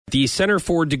The Center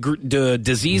for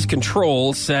Disease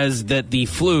Control says that the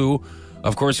flu,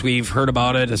 of course, we've heard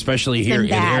about it, especially here in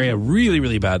the area, really,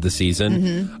 really bad this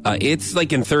season. It's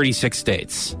like in 36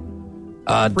 states.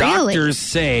 Doctors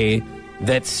say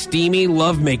that steamy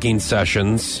lovemaking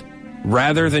sessions,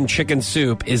 rather than chicken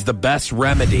soup, is the best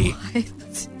remedy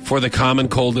for the common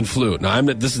cold and flu. Now,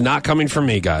 this is not coming from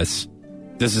me, guys.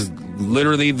 This is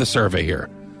literally the survey here.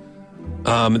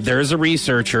 There's a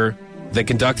researcher that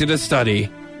conducted a study.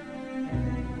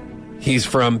 He's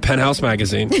from Penthouse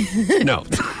Magazine. No.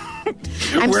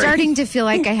 I'm starting to feel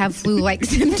like I have flu-like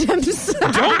symptoms.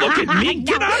 Don't look at me.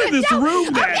 Get out of this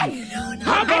room, then. Okay,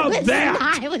 How about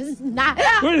that? I was not.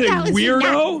 What are they,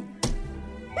 weirdo?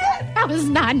 That was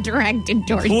not directed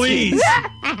towards Please. you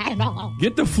at all.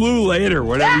 Get the flu later,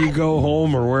 whenever you go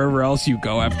home or wherever else you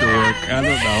go after work. I don't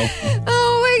know.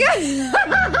 Oh, my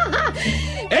God.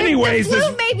 Anyways, the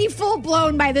flu may be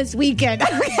full-blown by this weekend.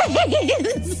 Okay,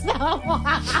 so...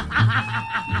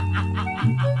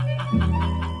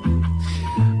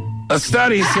 A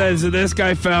study says that this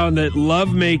guy found that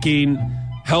lovemaking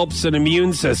helps an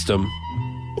immune system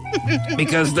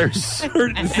because there's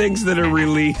certain things that are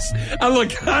released.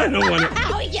 Look, I don't want to.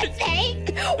 Oh, you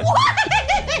think? What?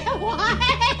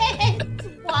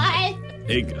 What?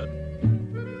 Hang on.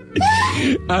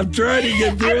 I'm trying to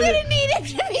get through I'm it. going to need it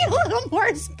to be a little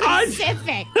more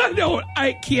specific.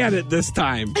 I can't at this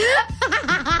time.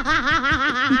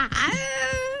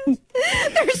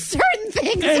 There's certain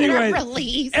things that are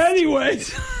released.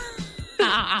 Anyways.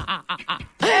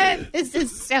 This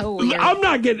is so weird. I'm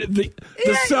not getting the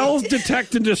cells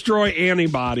detect and destroy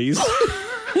antibodies.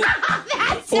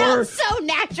 That sounds so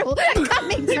natural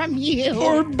coming from you.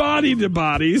 Or body to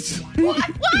bodies. What?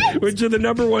 Which are the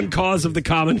number one cause of the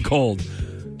common cold.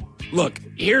 Look,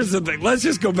 here's the thing. Let's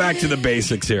just go back to the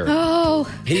basics here. Oh.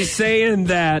 He's saying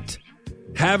that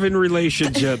having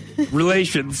relations You're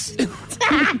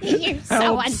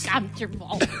so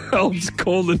uncomfortable. helps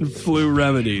cold and flu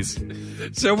remedies.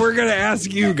 So we're going to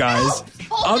ask you guys,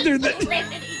 other than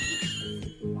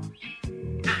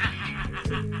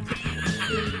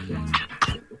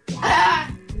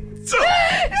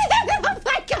oh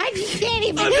my God, you can't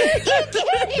even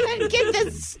get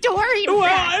the story well,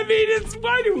 right. I mean,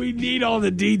 why do we need all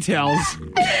the details?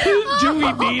 Do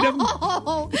we need them?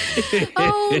 Oh,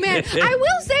 man. I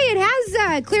will say it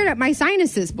has cleared up my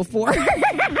sinuses before.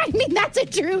 I mean, that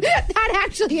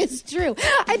actually is true.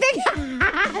 I think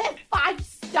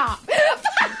 5-stop.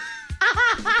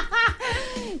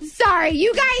 Sorry,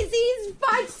 you guys, he's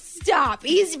 5-stop.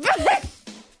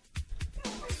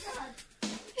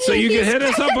 So you can hit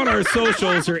us up on our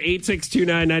socials or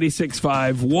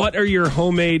 862-9965. What are your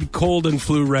homemade cold and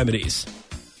flu remedies?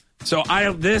 So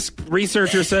this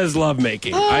researcher says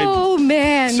lovemaking. Oh,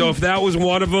 man. So if that was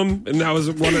one of them, and that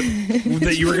was one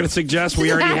that you were going to suggest,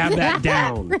 we already have that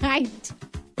down. Right.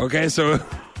 Okay, so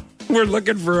we're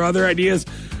looking for other ideas.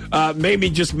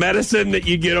 Maybe just medicine that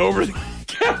you get over the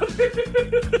counter.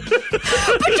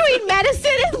 Between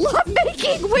medicine and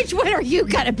lovemaking, which one are you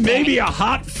going to pick? Maybe a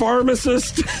hot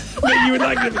pharmacist that you would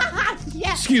like to...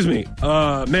 Yeah. Excuse me,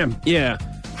 ma'am. Yeah.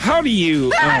 How do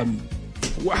you...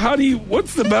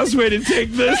 what's the best way to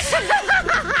take this?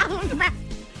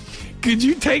 Could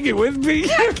you take it with me?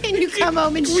 Can you come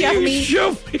home and show me?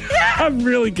 Show me? I'm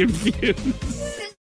really confused.